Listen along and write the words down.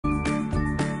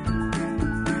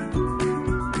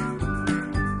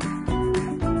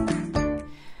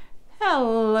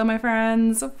Hello my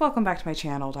friends, welcome back to my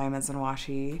channel, Diamonds and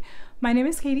Washi. My name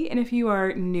is Katie, and if you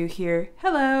are new here,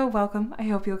 hello, welcome. I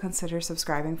hope you'll consider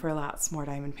subscribing for lots more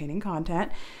diamond painting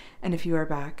content. And if you are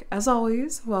back, as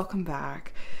always, welcome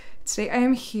back. Today I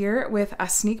am here with a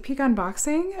sneak peek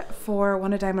unboxing for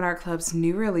one of Diamond Art Club's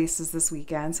new releases this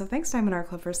weekend. So thanks Diamond Art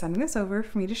Club for sending this over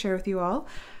for me to share with you all.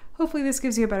 Hopefully this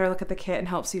gives you a better look at the kit and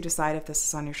helps you decide if this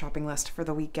is on your shopping list for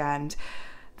the weekend.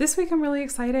 This week I'm really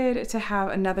excited to have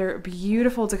another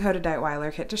beautiful Dakota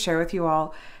Daetwiler kit to share with you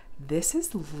all. This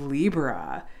is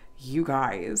Libra. You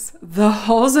guys, the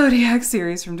whole Zodiac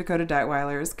series from Dakota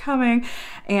Daetwiler is coming,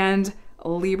 and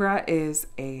Libra is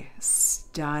a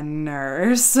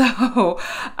stunner. So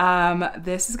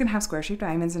this is gonna have square shaped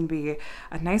diamonds and be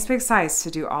a nice big size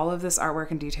to do all of this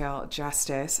artwork and detail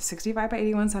justice. 65 by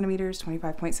 81 centimeters,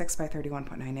 25.6 by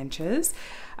 31.9 inches.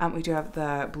 We do have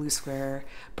the blue square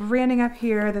branding up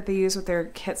here that they use with their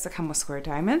kits that come with square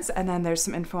diamonds. And then there's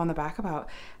some info on the back about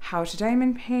how to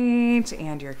diamond paint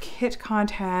and your kit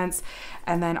contents.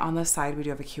 And then on the side, we do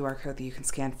have a QR code that you can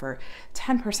scan for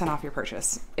 10% off your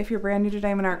purchase. If you're brand new to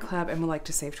Diamond Art Club and would like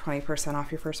to save 20%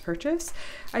 off your first purchase,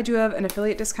 I do have an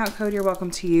affiliate discount code you're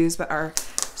welcome to use, but are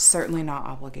certainly not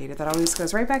obligated. That always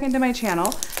goes right back into my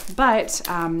channel. But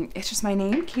it's just my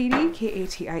name, Katie,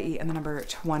 K-A-T-I-E, and the number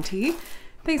 20.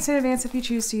 Thanks in advance if you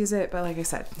choose to use it, but like I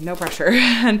said, no pressure.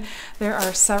 And there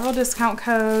are several discount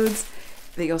codes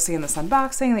that you'll see in this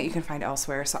unboxing that you can find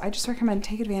elsewhere. So I just recommend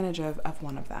take advantage of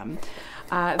one of them.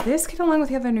 This kit, along with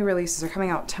the other new releases, are coming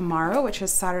out tomorrow, which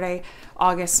is Saturday,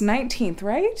 August 19th,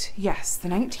 right? Yes, the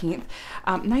 19th.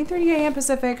 9:30 a.m.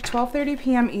 Pacific, 12:30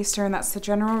 p.m. Eastern. That's the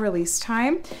general release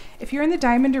time. If you're in the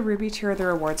Diamond or Ruby tier of the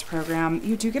rewards program,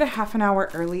 you do get a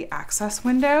half-an-hour early access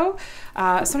window.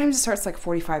 Sometimes it starts like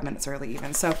 45 minutes early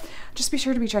even. So just be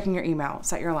sure to be checking your email,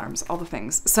 set your alarms, all the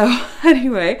things. So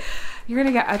anyway, you're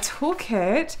gonna get a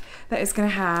toolkit that is gonna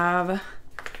have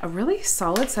a really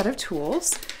solid set of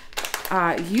tools.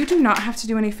 You do not have to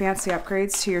do any fancy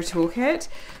upgrades to your toolkit.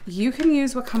 You can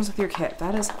use what comes with your kit.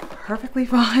 That is perfectly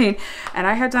fine. And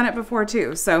I had done it before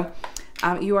too. So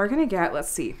you are gonna get, let's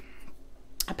see,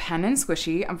 a pen and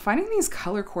squishy. I'm finding these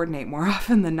color coordinate more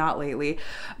often than not lately,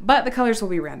 but the colors will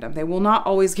be random. They will not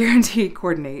always guarantee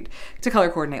color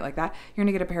coordinate like that. You're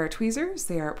gonna get a pair of tweezers.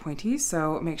 They are pointy,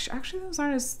 so make sure, actually those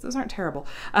aren't terrible.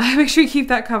 Make sure you keep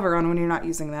that cover on when you're not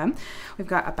using them. We've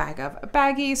got a bag of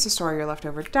baggies to store your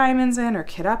leftover diamonds in or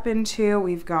kit up into.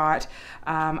 We've got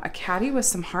a caddy with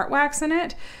some heart wax in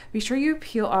it. Be sure you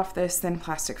peel off this thin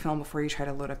plastic film before you try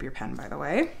to load up your pen, by the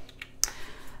way.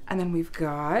 And then we've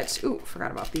got, ooh,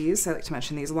 forgot about these. I like to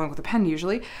mention these along with the pen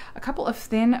usually. A couple of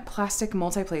thin plastic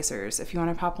multi-placers if you want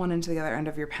to pop one into the other end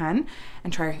of your pen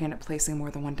and try your hand at placing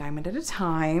more than one diamond at a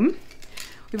time.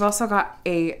 We've also got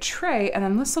a tray, and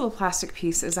then this little plastic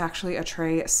piece is actually a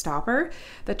tray stopper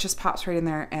that just pops right in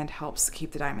there and helps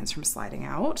keep the diamonds from sliding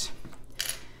out.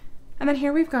 And then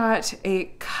here we've got a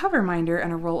cover minder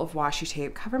and a roll of washi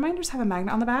tape. Cover minders have a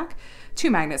magnet on the back, 2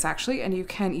 magnets actually, and you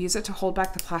can use it to hold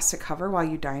back the plastic cover while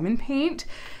you diamond paint.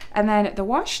 And then the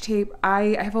washi tape,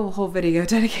 I have a whole video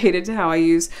dedicated to how I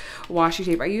use washi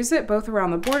tape. I use it both around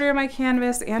the border of my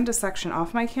canvas and to section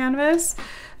off my canvas.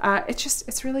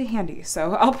 It's really handy.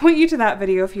 So I'll point you to that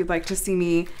video if you'd like to see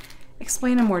me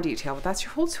explain in more detail, but that's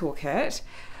your whole toolkit.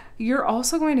 You're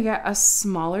also going to get a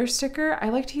smaller sticker. I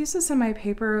like to use this in my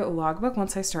paper logbook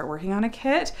once I start working on a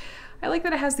kit. I like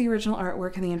that it has the original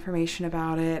artwork and the information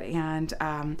about it, and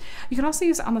you can also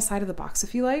use it on the side of the box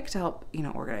if you like to help, you know,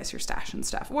 organize your stash and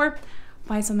stuff, or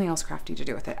find something else crafty to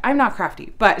do with it. I'm not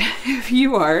crafty, but if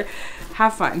you are,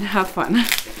 have fun, have fun.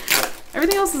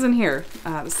 Everything else is in here.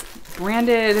 This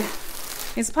branded,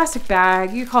 it's a plastic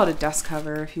bag. You can call it a dust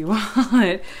cover if you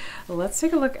want. Let's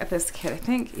take a look at this kit. I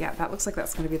think, yeah, that looks like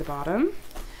that's going to be the bottom.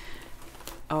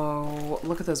 Oh,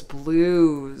 look at those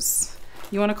blues.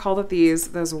 You want to call that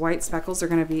those white speckles are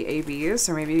going to be ABs,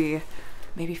 or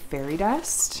maybe fairy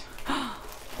dust.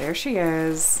 There she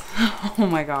is. Oh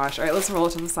my gosh. All right, let's roll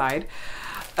it to the side.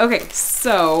 Okay,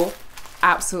 so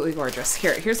absolutely gorgeous.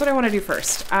 Here's what I want to do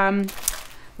first.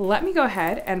 Let me go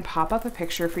ahead and pop up a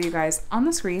picture for you guys on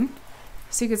the screen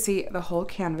so you can see the whole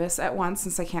canvas at once,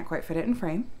 since I can't quite fit it in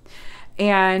frame.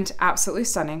 And absolutely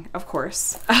stunning, of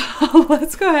course.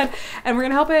 Let's go ahead, and we're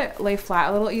gonna help it lay flat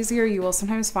a little easier. You will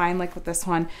sometimes find, like with this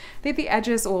one, the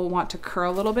edges will want to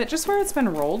curl a little bit just where it's been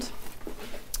rolled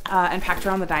and packed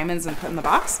around the diamonds and put in the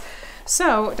box.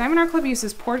 So Diamond Art Club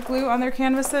uses poured glue on their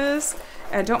canvases.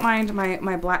 Don't mind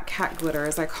my black cat glitter,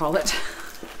 as I call it.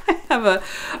 I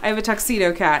have a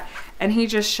tuxedo cat, and he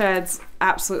just sheds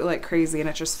absolutely like crazy, and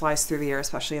it just flies through the air,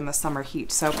 especially in the summer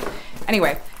heat. So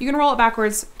anyway, you can roll it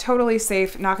backwards, totally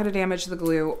safe, not going to damage the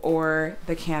glue or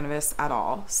the canvas at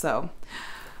all. So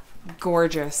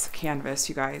gorgeous canvas,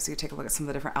 you guys. You take a look at some of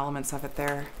the different elements of it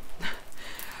there.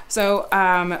 So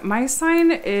my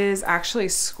sign is actually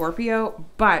Scorpio,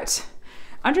 but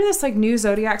under this like new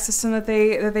Zodiac system that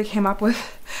they came up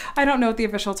with, I don't know what the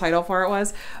official title for it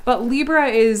was, but Libra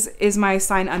is my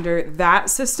sign under that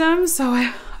system. So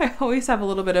I always have a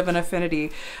little bit of an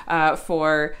affinity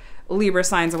for Libra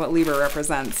signs and what Libra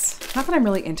represents. Not that I'm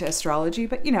really into astrology,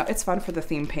 but you know, it's fun for the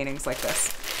theme paintings like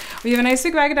this. We have a nice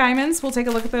big bag of diamonds. We'll take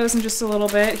a look at those in just a little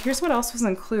bit. Here's what else was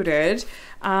included.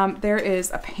 There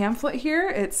is a pamphlet here.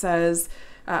 It says,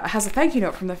 has a thank you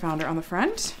note from the founder on the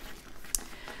front.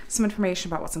 Some information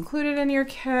about what's included in your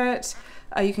kit.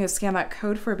 You can scan that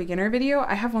code for a beginner video.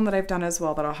 I have one that I've done as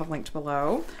well that I'll have linked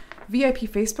below. VIP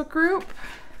Facebook group.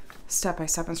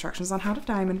 Step-by-step instructions on how to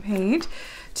diamond paint.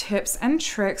 Tips and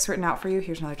tricks written out for you.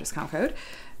 Here's another discount code.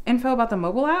 Info about the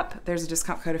mobile app. There's a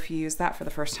discount code if you use that for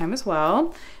the first time as well.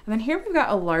 And then here we've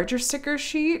got a larger sticker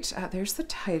sheet. There's the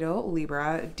title,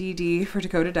 Libra, DD for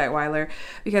Dakota Daetwiler,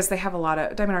 because they have a lot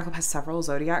of, Diamond Art Club has several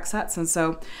Zodiac sets. And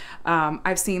so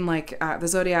I've seen like the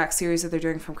Zodiac series that they're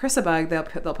doing from Chrisabug, they'll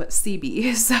put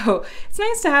CB. So it's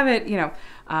nice to have it, you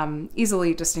know,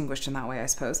 easily distinguished in that way, I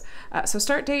suppose. So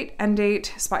start date, end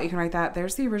date, spot you can write that.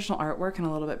 There's the original artwork in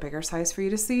a little bit bigger size for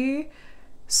you to see.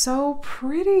 So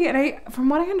pretty. And from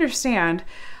what I understand,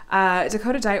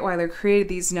 Dakota Daetwiler created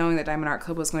these knowing that Diamond Art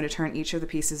Club was going to turn each of the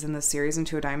pieces in this series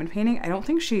into a diamond painting. I don't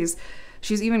think she's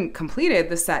even completed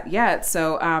the set yet.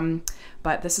 So,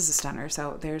 but this is a stunner.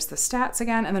 So there's the stats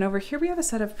again. And then over here we have a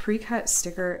set of pre-cut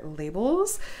sticker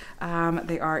labels.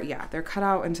 They are, yeah, they're cut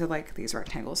out into like these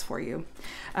rectangles for you.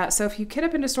 So if you kit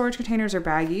up into storage containers or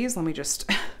baggies, let me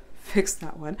just fix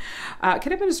that one.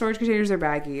 Kit up into storage containers or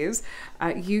baggies.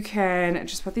 You can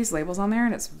just put these labels on there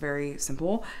and it's very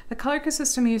simple. The color code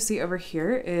system you see over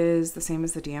here is the same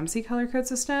as the DMC color code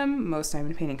system. Most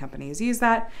diamond painting companies use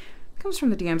that. It comes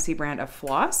from the DMC brand of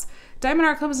floss. Diamond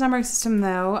Art Club's numbering system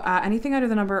though, anything under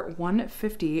the number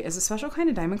 150 is a special kind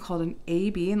of diamond called an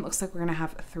AB, and it looks like we're gonna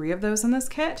have 3 of those in this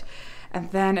kit. And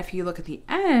then if you look at the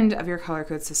end of your color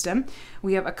code system,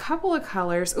 we have a couple of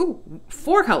colors, ooh,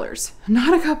 4 colors,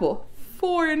 not a couple,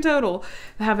 4 in total,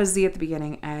 that have a Z at the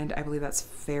beginning, and I believe that's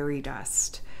Fairy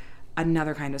Dust,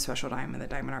 another kind of special diamond that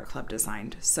Diamond Art Club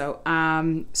designed. So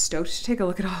stoked to take a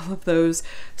look at all of those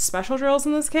special drills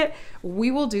in this kit.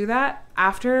 We will do that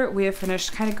after we have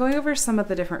finished kind of going over some of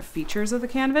the different features of the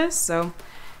canvas, so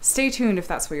stay tuned if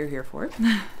that's what you're here for.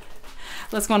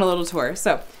 Let's go on a little tour.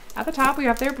 So at the top, we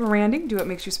have their branding, Do What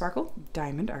Makes You Sparkle,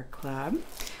 Diamond Art Club.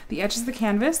 The edges of the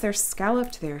canvas, they're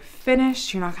scalloped, they're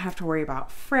finished. You're not gonna have to worry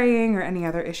about fraying or any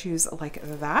other issues like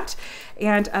that.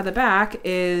 And the back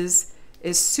is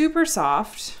super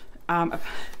soft.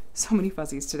 So many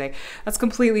fuzzies today. That's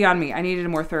completely on me. I needed to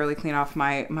more thoroughly clean off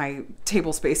my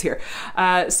table space here.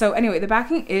 So anyway, the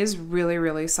backing is really,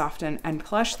 really soft and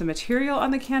plush. The material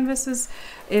on the canvas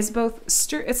is both,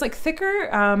 it's like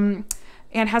thicker,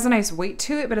 and has a nice weight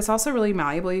to it, but it's also really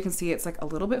malleable. You can see it's like a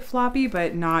little bit floppy,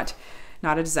 but not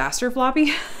a disaster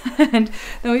floppy. And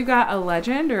then we've got a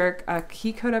legend or a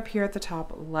key code up here at the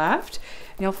top left.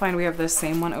 And you'll find we have the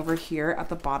same one over here at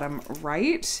the bottom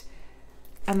right.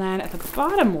 And then at the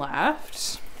bottom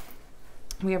left,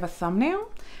 we have a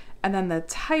thumbnail, and then the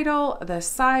title, the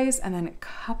size, and then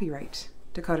copyright.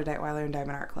 Dakota Daetwiler and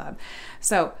Diamond Art Club.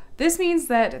 So this means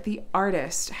that the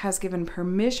artist has given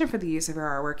permission for the use of your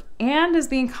artwork and is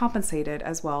being compensated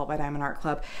as well by Diamond Art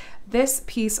Club. This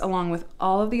piece, along with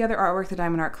all of the other artwork the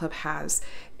Diamond Art Club has,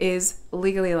 is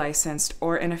legally licensed,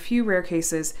 or in a few rare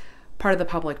cases, part of the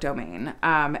public domain.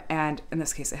 And in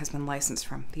this case, it has been licensed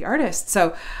from the artist.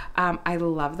 So I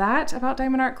love that about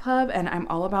Diamond Art Club, and I'm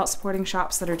all about supporting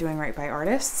shops that are doing right by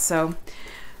artists. So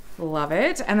love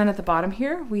it. And then at the bottom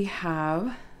here, we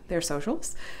have their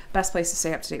socials. Best place to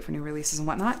stay up to date for new releases and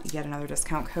whatnot. Yet another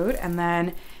discount code. And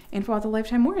then info about the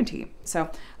lifetime warranty.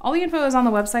 So all the info is on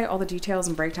the website, all the details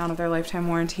and breakdown of their lifetime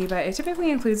warranty, but it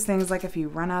typically includes things like if you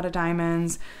run out of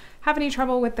diamonds, have any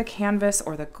trouble with the canvas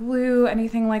or the glue,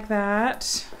 anything like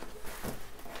that.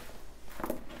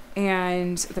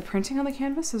 And the printing on the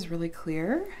canvas is really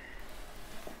clear.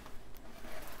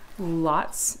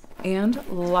 Lots and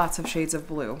lots of shades of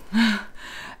blue.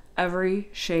 Every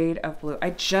shade of blue.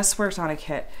 I just worked on a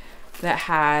kit that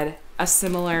had a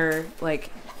similar,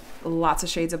 like, lots of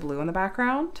shades of blue in the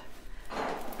background,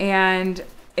 and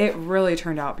it really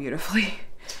turned out beautifully.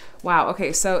 Wow.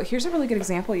 Okay, so here's a really good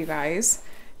example, you guys.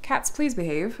 Cats, please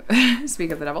behave.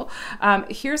 Speak of the devil.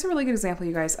 Here's a really good example,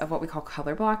 you guys, of what we call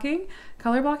color blocking.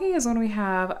 Color blocking is when we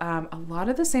have a lot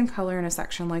of the same color in a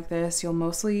section like this. You'll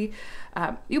mostly,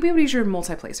 you'll be able to use your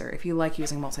multi-placer if you like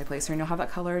using multi-placer, and you'll have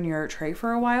that color in your tray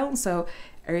for a while. So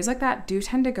areas like that do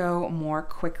tend to go more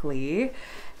quickly.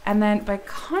 And then by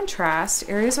contrast,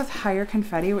 areas with higher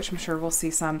confetti, which I'm sure we'll see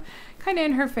some kind of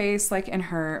in her face, like in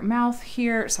her mouth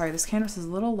here. Sorry, this canvas is a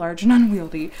little large and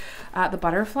unwieldy. The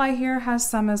butterfly here has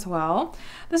some as well.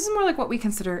 This is more like what we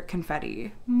consider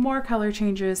confetti. More color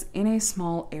changes in a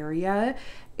small area,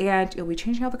 and you'll be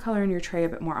changing out the color in your tray a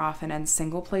bit more often and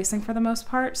single placing for the most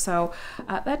part. So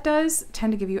that does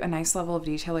tend to give you a nice level of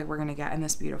detail like we're gonna get in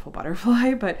this beautiful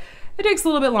butterfly, but it takes a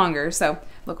little bit longer. So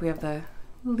look, we have the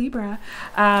Libra.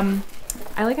 I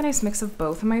like a nice mix of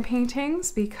both of my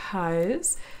paintings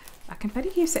because confetti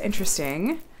keeps it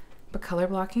interesting, but color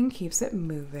blocking keeps it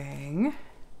moving.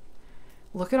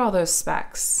 Look at all those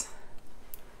specks.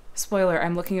 Spoiler,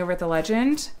 I'm looking over at the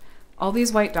legend. All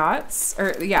these white dots,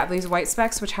 or yeah, these white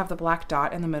specks which have the black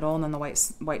dot in the middle and then the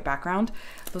white background,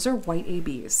 those are white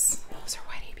ABs. Those are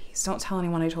white ABs. Don't tell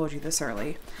anyone I told you this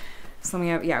early. So we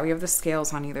have, yeah, we have the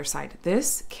scales on either side.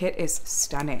 This kit is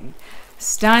stunning.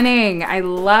 Stunning. I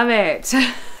love it.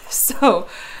 So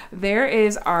there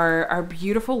is our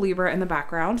beautiful Libra in the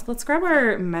background. Let's grab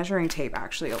our measuring tape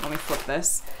actually. Let me flip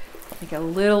this. Make it a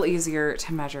little easier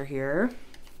to measure here.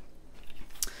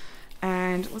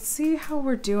 And let's see how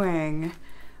we're doing.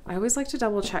 I always like to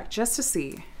double check just to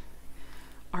see.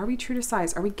 Are we true to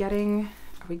size? Are we getting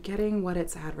what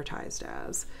it's advertised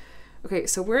as? Okay,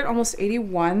 so we're at almost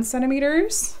 81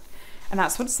 centimeters, and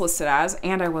that's what it's listed as,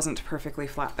 and I wasn't perfectly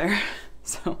flat there.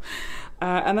 So,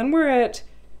 and then we're at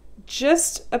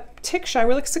just a tick shy,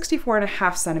 we're like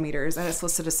 64.5 centimeters, and it's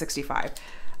listed as 65.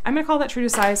 I'm gonna call that true to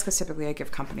size because typically I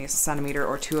give companies a centimeter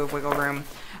or two of wiggle room,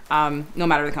 no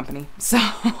matter the company. So,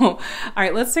 all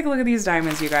right, let's take a look at these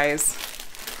diamonds, you guys.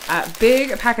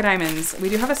 Big pack of diamonds. We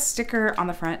do have a sticker on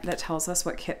the front that tells us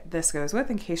what kit this goes with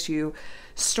in case you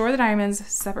store the diamonds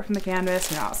separate from the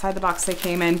canvas, you know, outside the box they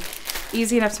came in.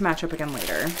 Easy enough to match up again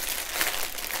later.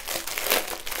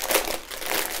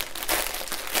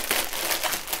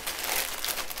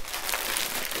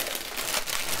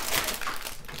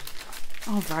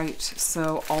 All right,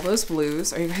 so all those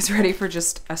blues. Are you guys ready for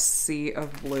just a sea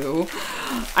of blue?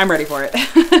 I'm ready for it.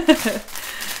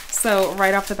 So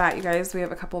right off the bat, you guys, we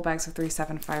have a couple of bags of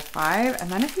 3755.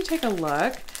 And then if you take a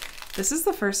look, this is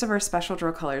the first of our special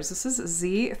draw colors. This is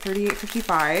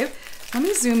Z3855. Let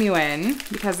me zoom you in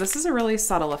because this is a really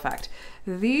subtle effect.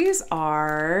 These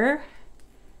are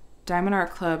Diamond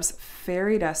Art Club's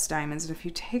Fairy Dust Diamonds. And if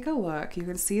you take a look, you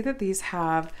can see that these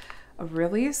have a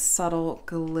really subtle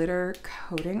glitter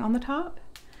coating on the top.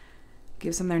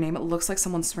 Gives them their name. It looks like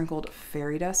someone sprinkled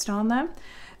fairy dust on them.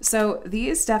 So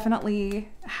these definitely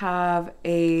have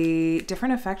a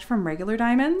different effect from regular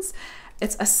diamonds.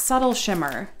 It's a subtle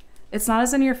shimmer. It's not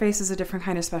as in your face as a different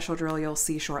kind of special drill you'll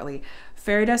see shortly.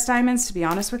 Fairy dust diamonds, to be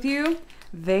honest with you,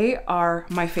 they are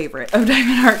my favorite of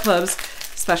Diamond Art Club's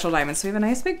special diamonds. So we have a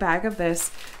nice big bag of this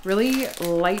really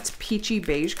light peachy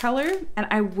beige color, and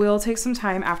I will take some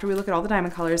time after we look at all the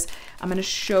diamond colors. I'm going to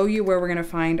show you where we're going to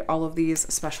find all of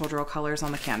these special drill colors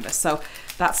on the canvas. So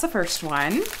that's the first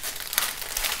one.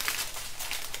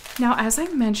 Now, as I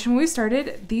mentioned when we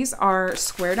started, these are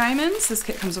square diamonds. This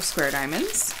kit comes with square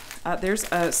diamonds. There's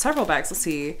several bags. Let's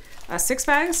see, 6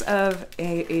 bags of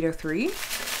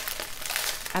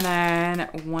A803, and then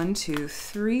 1, 2,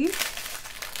 3,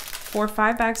 4,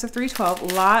 5 bags of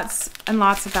 312. Lots and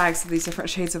lots of bags of these different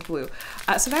shades of blue.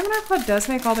 So Diamond Art Club does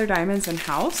make all their diamonds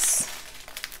in-house,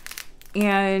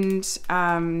 and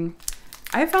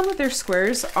I found that their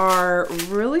squares are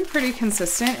really pretty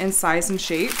consistent in size and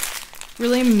shape.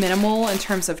 Really minimal in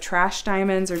terms of trash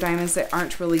diamonds or diamonds that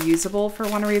aren't really usable for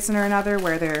one reason or another,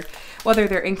 whether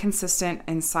they're inconsistent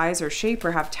in size or shape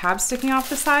or have tabs sticking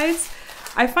off the sides.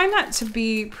 I find that to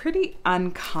be pretty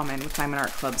uncommon with Diamond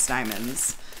Art Club's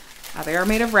diamonds. They are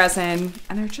made of resin,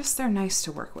 and they're nice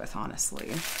to work with,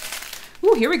 honestly.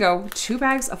 Ooh, here we go. 2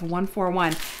 bags of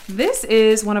 141. This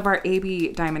is one of our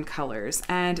AB diamond colors,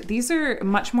 and these are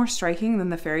much more striking than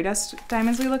the fairy dust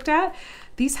diamonds we looked at.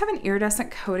 These have an iridescent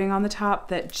coating on the top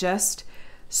that just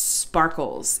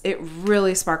sparkles. It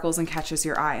really sparkles and catches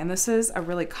your eye. And this is a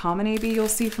really common AB you'll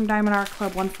see from Diamond Art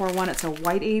Club 141. It's a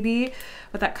white AB,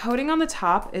 but that coating on the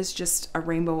top is just a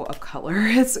rainbow of color.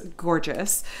 It's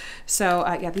gorgeous. So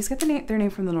yeah, these get their name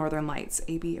from the Northern Lights,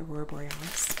 AB Aurora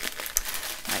Borealis.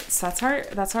 All right, so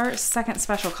that's our second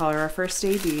special color, our first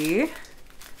AB.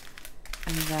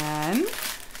 And then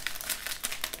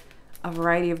a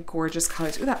variety of gorgeous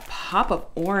colors. Ooh, that pop of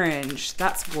orange.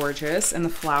 That's gorgeous. And the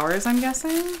flowers, I'm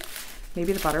guessing.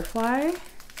 Maybe the butterfly.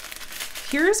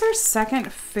 Here's our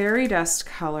second fairy dust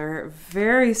color.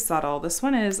 Very subtle. This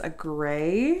one is a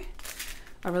gray.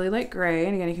 I really like gray.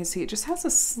 And again, you can see it just has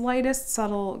the slightest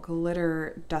subtle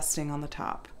glitter dusting on the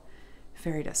top.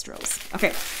 Fairy dust drills.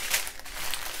 Okay.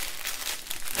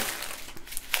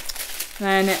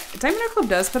 Then Diamond Art Club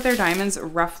does put their diamonds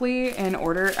roughly in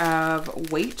order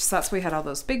of weight. So that's why we had all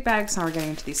those big bags. Now we're getting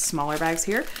into these smaller bags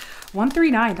here.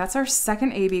 139, that's our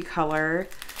second AB color.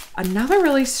 Another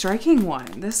really striking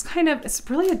one. This kind of, it's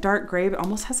really a dark gray, but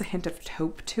almost has a hint of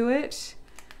taupe to it.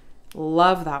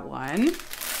 Love that one.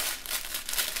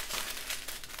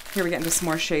 Here we get into some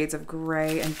more shades of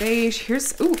gray and beige.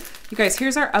 Here's, ooh, you guys,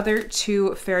 here's our other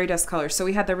two fairy dust colors. So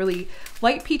we had the really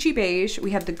light peachy beige,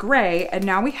 we had the gray, and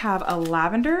now we have a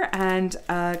lavender and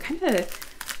kind of,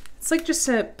 it's like just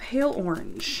a pale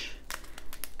orange.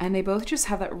 And they both just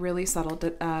have that really subtle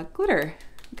glitter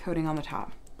coating on the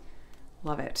top.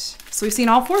 Love it. So we've seen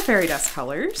all four fairy dust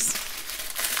colors.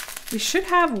 We should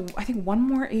have, I think, one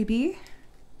more AB.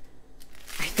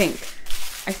 I think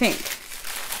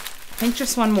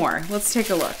just one more. Let's take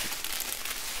a look.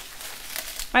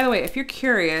 By the way, if you're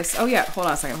curious, oh yeah, hold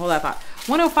on a second, hold that thought.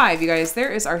 105, you guys,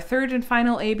 there is our third and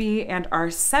final AB and our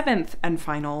seventh and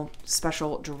final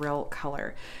special drill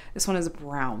color. This one is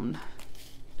brown.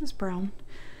 Just brown.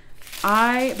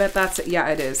 I bet that's it. Yeah,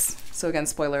 it is. So again,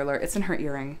 spoiler alert, it's in her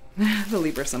earring, the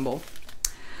Libra symbol.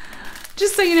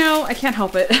 Just so you know, I can't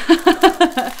help it.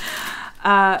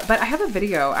 But I have a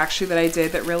video actually that I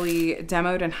did that really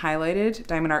demoed and highlighted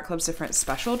Diamond Art Club's different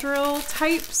special drill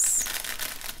types.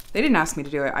 They didn't ask me to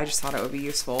do it. I just thought it would be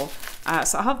useful.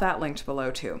 So I'll have that linked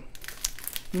below too.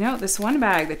 You know, this one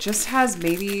bag that just has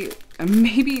maybe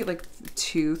like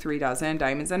 2-3 dozen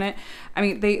diamonds in it. I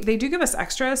mean, they do give us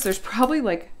extras. There's probably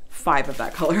like 5 of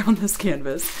that color on this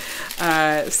canvas.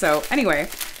 So anyway,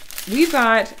 we've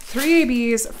got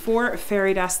 3 ABs, 4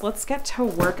 fairy dust. Let's get to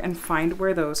work and find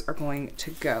where those are going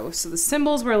to go. So the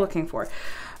symbols we're looking for.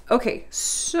 Okay,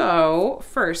 so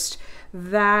first,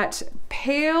 that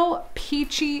pale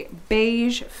peachy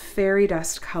beige fairy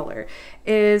dust color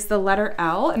is the letter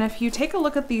L. And if you take a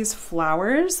look at these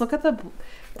flowers, look at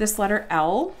this letter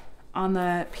L on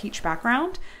the peach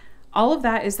background. All of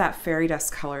that is that fairy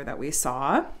dust color that we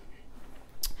saw.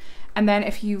 And then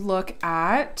if you look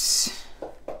at,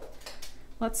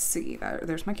 let's see,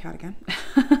 there's my cat again.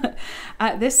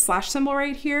 This slash symbol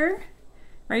right here,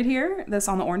 this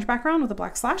on the orange background with a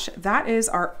black slash, that is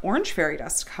our orange fairy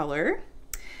dust color.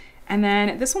 And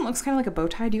then this one looks kind of like a bow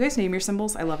tie. Do you guys name your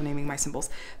symbols? I love naming my symbols.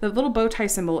 The little bow tie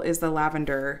symbol is the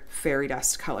lavender fairy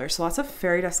dust color. So lots of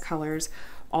fairy dust colors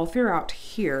all throughout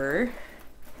here.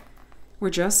 We're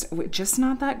just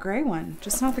not that gray one,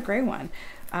 just not the gray one.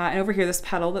 And over here, this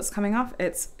petal that's coming off,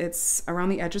 it's around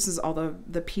the edges is all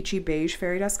the peachy beige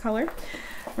fairy dust color.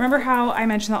 Remember how I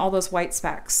mentioned that all those white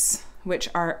specks, which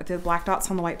are the black dots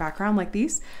on the white background like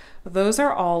these, those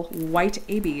are all white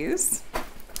ABs.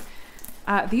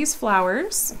 These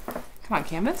flowers, come on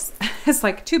canvas, it's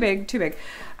like too big.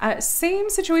 Same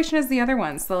situation as the other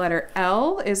ones. The letter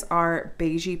L is our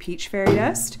beigey peach fairy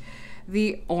dust.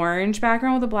 The orange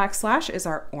background with a black slash is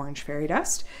our orange fairy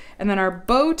dust. And then our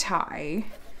bow tie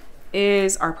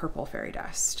is our purple fairy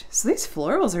dust. So these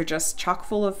florals are just chock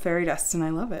full of fairy dust and I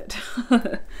love it.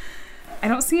 I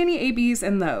don't see any ABs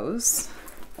in those,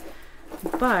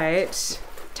 but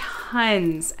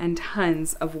tons and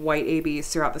tons of white ABs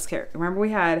throughout this kit. Remember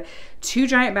we had 2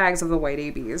 giant bags of the white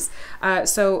ABs.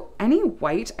 So any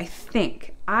white, I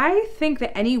think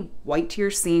that any white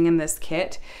you're seeing in this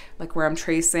kit, like where I'm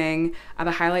tracing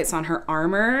the highlights on her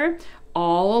armor,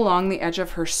 all along the edge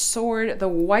of her sword, the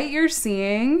white you're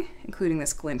seeing, including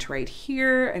this glint right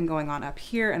here and going on up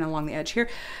here and along the edge here,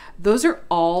 those are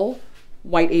all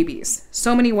white ABs.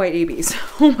 So many white ABs.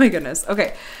 Oh my goodness.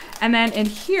 Okay. And then in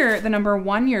here, the number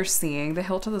 1 you're seeing, the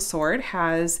hilt of the sword,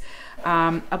 has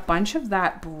a bunch of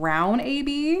that brown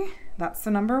AB. That's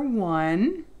the number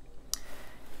 1.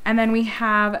 And then we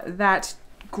have that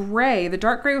gray, the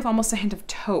dark gray with almost a hint of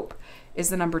taupe is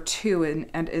the number 2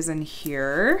 and is in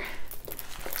here.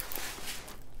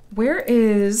 Where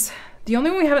is, the only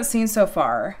one we haven't seen so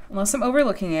far, unless I'm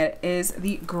overlooking it, is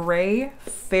the gray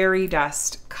fairy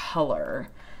dust color.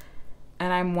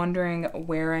 And I'm wondering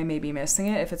where I may be missing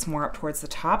it, if it's more up towards the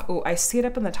top. Oh, I see it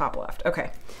up in the top left.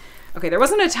 Okay. Okay, there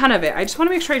wasn't a ton of it. I just want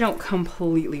to make sure I don't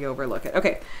completely overlook it.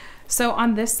 Okay, so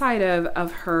on this side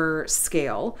of her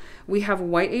scale, we have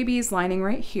white ABs lining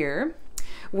right here.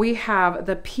 We have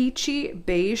the peachy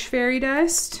beige fairy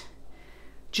dust,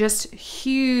 just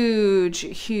huge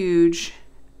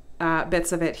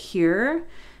bits of it here,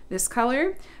 this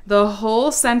color. The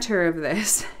whole center of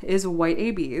this is white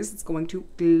ABs. It's going to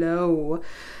glow.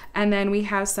 And then we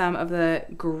have some of the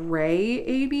gray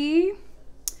AB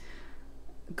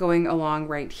going along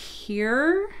right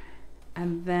here.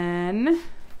 And then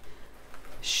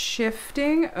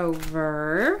shifting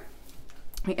over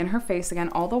in her face again,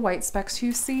 all the white specks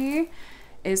you see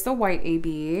is the white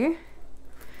AB.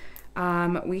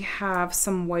 We have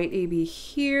some white AB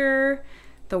here.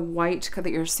 The white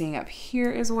that you're seeing up here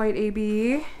is white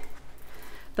AB.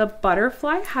 The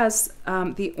butterfly has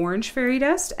the orange fairy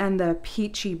dust and the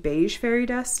peachy beige fairy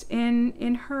dust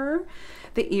in her.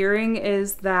 The earring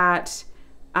is that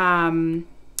that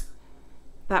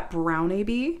brown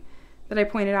AB that I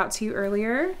pointed out to you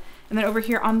earlier. And then over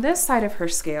here on this side of her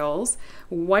scales,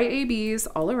 white ABs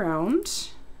all around.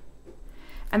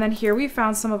 And then here we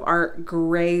found some of our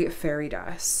gray fairy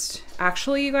dust.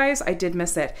 Actually, you guys, I did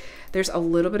miss it. There's a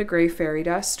little bit of gray fairy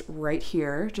dust right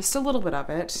here, just a little bit of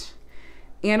it,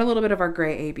 and a little bit of our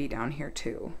gray AB down here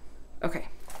too. Okay.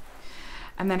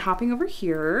 And then hopping over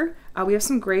here, we have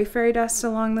some gray fairy dust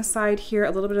along the side here,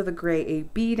 a little bit of the gray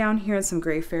AB down here, and some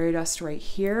gray fairy dust right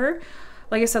here.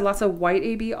 Like I said, lots of white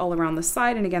AB all around the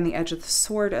side, and again, the edge of the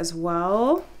sword as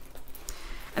well.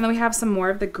 And then we have some more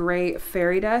of the gray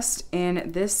fairy dust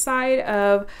in this side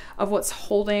of what's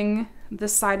holding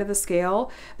this side of the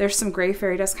scale. There's some gray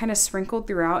fairy dust kind of sprinkled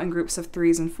throughout in groups of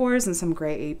 3s and 4s, and some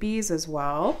gray ABs as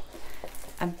well.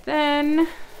 And then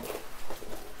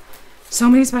so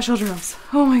many special drills.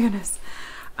 Oh my goodness.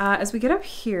 As we get up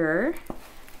here,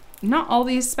 not all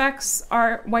these specks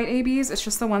are white ABs. It's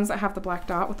just the ones that have the black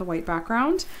dot with the white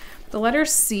background. The letter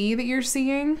C that you're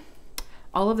seeing,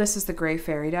 all of this is the gray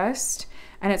fairy dust.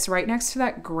 And it's right next to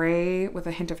that gray with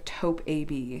a hint of taupe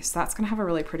AB. So that's gonna have a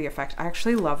really pretty effect. I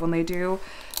actually love when they do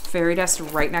fairy dust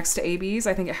right next to ABs.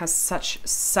 I think it has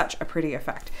such a pretty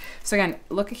effect. So again,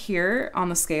 look here on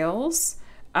the scales.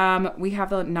 We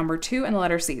have the number 2 and the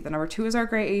letter C. The number 2 is our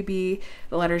gray AB.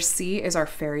 The letter C is our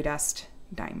fairy dust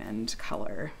diamond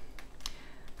color.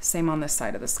 Same on this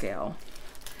side of the scale.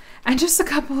 And just a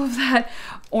couple of that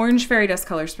orange fairy dust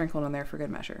color sprinkled in there for good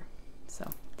measure. So.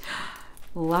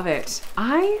 Love it.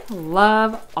 I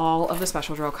love all of the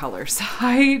special drill colors.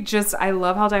 I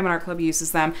love how Diamond Art Club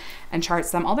uses them and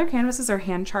charts them. All their canvases are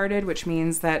hand charted, which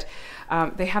means that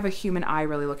they have a human eye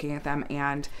really looking at them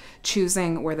and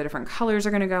choosing where the different colors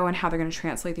are going to go and how they're going to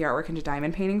translate the artwork into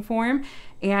diamond painting form.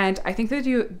 And I think they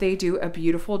do a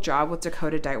beautiful job with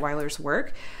Dakota Daetwiler's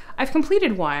work. I've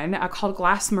completed one called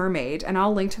Glass Mermaid, and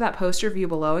I'll link to that poster view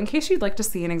below in case you'd like to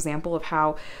see an example of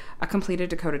how a completed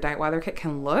Dakota Daetwiler kit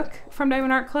can look from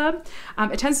Diamond Art Club.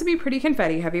 It tends to be pretty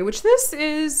confetti heavy, which this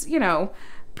is, you know,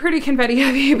 pretty confetti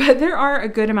heavy, but there are a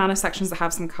good amount of sections that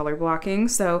have some color blocking.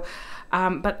 So,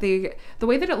 but the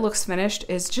way that it looks finished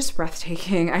is just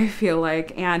breathtaking, I feel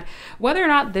like. And whether or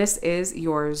not this is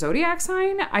your Zodiac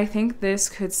sign, I think this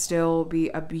could still be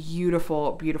a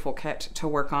beautiful, beautiful kit to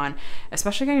work on,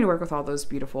 especially getting to work with all those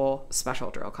beautiful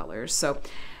special drill colors. So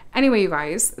anyway, you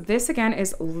guys, this again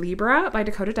is Libra by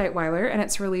Dakota Daetwiler, and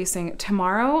it's releasing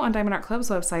tomorrow on Diamond Art Club's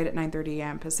website at 9:30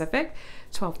 a.m. Pacific,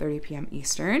 12:30 p.m.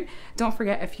 Eastern. Don't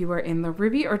forget, if you are in the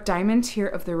Ruby or Diamond tier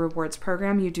of the rewards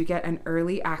program, you do get an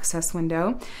early access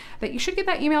window that you should get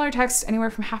that email or text anywhere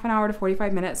from half an hour to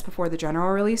 45 minutes before the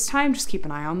general release time. Just keep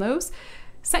an eye on those.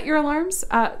 Set your alarms.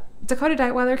 Dakota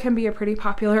Daetwiler can be a pretty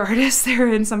popular artist there,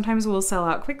 and sometimes will sell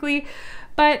out quickly,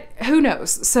 but who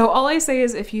knows? So all I say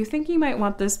is, if you think you might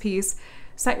want this piece,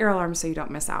 set your alarm so you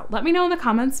don't miss out. Let me know in the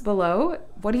comments below,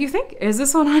 what do you think? Is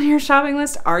this one on your shopping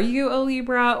list? Are you a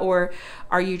Libra, or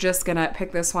are you just gonna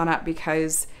pick this one up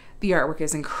because the artwork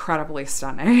is incredibly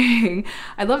stunning?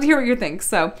 I'd love to hear what you think.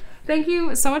 So thank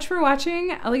you so much for watching.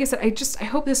 Like I said, I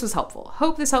hope this was helpful.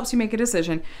 Hope this helps you make a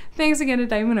decision. Thanks again to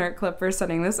Diamond Art Club for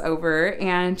sending this over.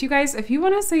 And you guys, if you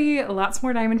want to see lots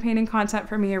more diamond painting content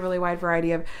from me, a really wide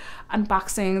variety of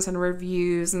unboxings and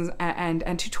reviews and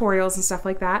tutorials and stuff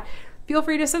like that, feel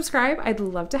free to subscribe. I'd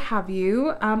love to have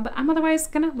you. But I'm otherwise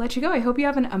gonna let you go. I hope you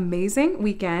have an amazing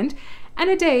weekend and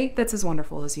a day that's as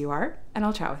wonderful as you are. And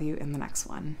I'll chat with you in the next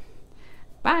one.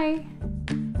 Bye.